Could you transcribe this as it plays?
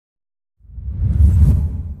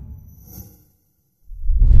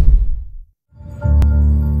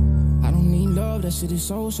that shit is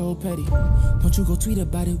so petty. Don't you go tweet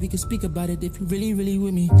about it, we can speak about it if you really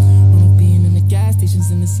with me. I'ma be in the gas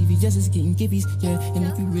stations and the CVSs getting givies, yeah. And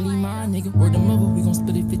if you really mind, nigga, word them over, we gon'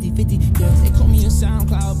 split it 50-50, yeah. They call me a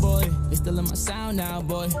SoundCloud boy, they still in my sound now,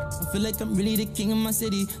 boy. I feel like I'm really the king of my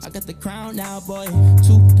city, I got the crown now, boy.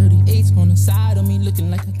 238s on the side of me,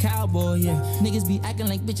 looking like a cowboy, yeah. Niggas be acting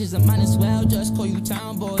like bitches, I might as well just call you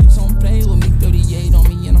Tomboys. Don't play with me, 38 on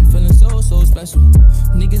me, and I'm feeling so special.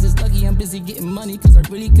 Niggas is lucky I'm busy getting money, cause I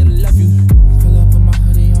really could've left you. Pull up in my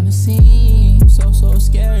hoodie on the scene, so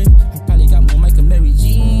scary. I probably got more Mike Amiri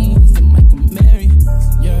jeans than Mike Amiri,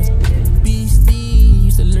 yeah. Beasties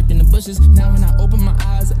used to lurk in the bushes, now when I open my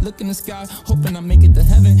eyes, I look in the sky, hoping I make it to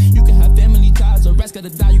heaven. You can have family ties, or rats gotta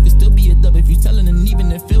die, you can still be a dub if you tellin'. And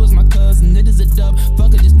even if it was my cousin, it is a dub,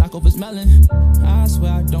 fuck it, just knock off his melon. I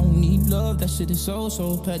swear I don't need love, that shit is so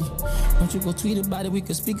petty. Don't you go tweet about it, we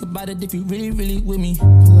could speak about it if you really with me.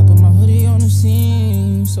 Pull up in my hoodie on the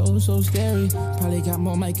scene, so scary. Probably got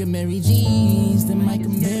more Mike Amiri jeans than Mike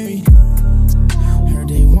Amiri. Heard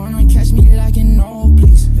they wanna catch me like an old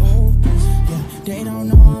place, yeah. They don't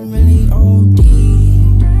know I'm really OD.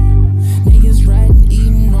 Niggas riding,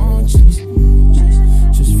 eating on cheese.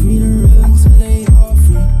 Just free the real until they all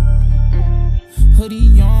free.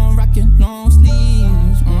 Hoodie on, rockin' long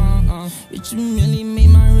sleeves. Bitch, you really made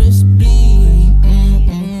my wrist bleed.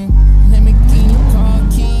 Lamborghini car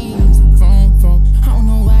keys. From. I don't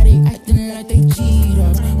know why they acting like they cheat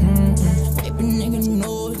up. Wipe a nigga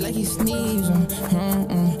nose like he sneeze.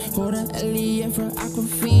 Go to Elliot for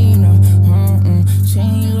Aquafina.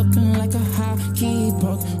 Chain looking like a hockey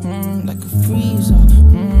puck. Like a freezer.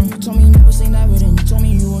 Told me never say never, then you told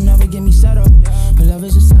me you will never get me set up. But love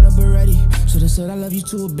is just set up already. Should've said I love you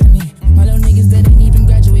to a Bentley. My little niggas that ain't even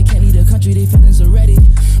graduate can't leave the country, they feelings already.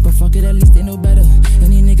 But fuck it, at least they know better.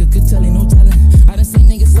 Any nigga could tell, ain't no telling. I done seen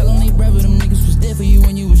niggas sell on they bread, but them niggas was there for you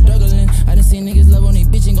when you was struggling. I done seen niggas love on they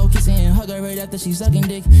bitch and go kiss her and hug her right after she sucking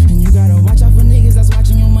dick. And you gotta watch out for niggas that's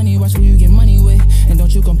watching your money, watch who you get money with. And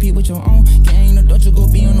don't you compete with your own gang, or don't you go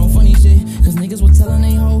be on no funny shit. Cause niggas was telling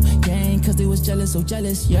they whole gang, cause they was jealous, so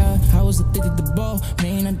jealous, yeah. I was addicted to ball,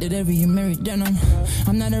 man, I did every Amiri denim.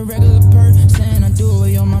 I'm not a regular person, I do it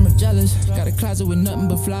with your mama jealous. Got a closet with nothing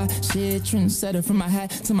but fly shit, trendsetter from my hat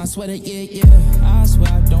to my sweater, yeah. I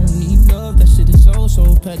swear I don't need love, that shit is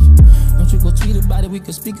so petty. Don't you go tweet about it, we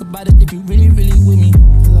could speak about it if you really with me.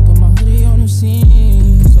 Pull up in my hoodie on the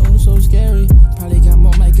scene, so scary. Probably got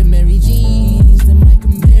more Mike Amiri jeans than Mike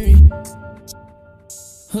Amiri.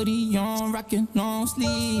 Hoodie on, rockin' long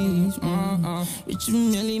sleeves. Bitch,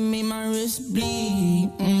 you really made my wrist bleed.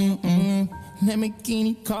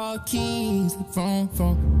 Lamborghini car keys, from.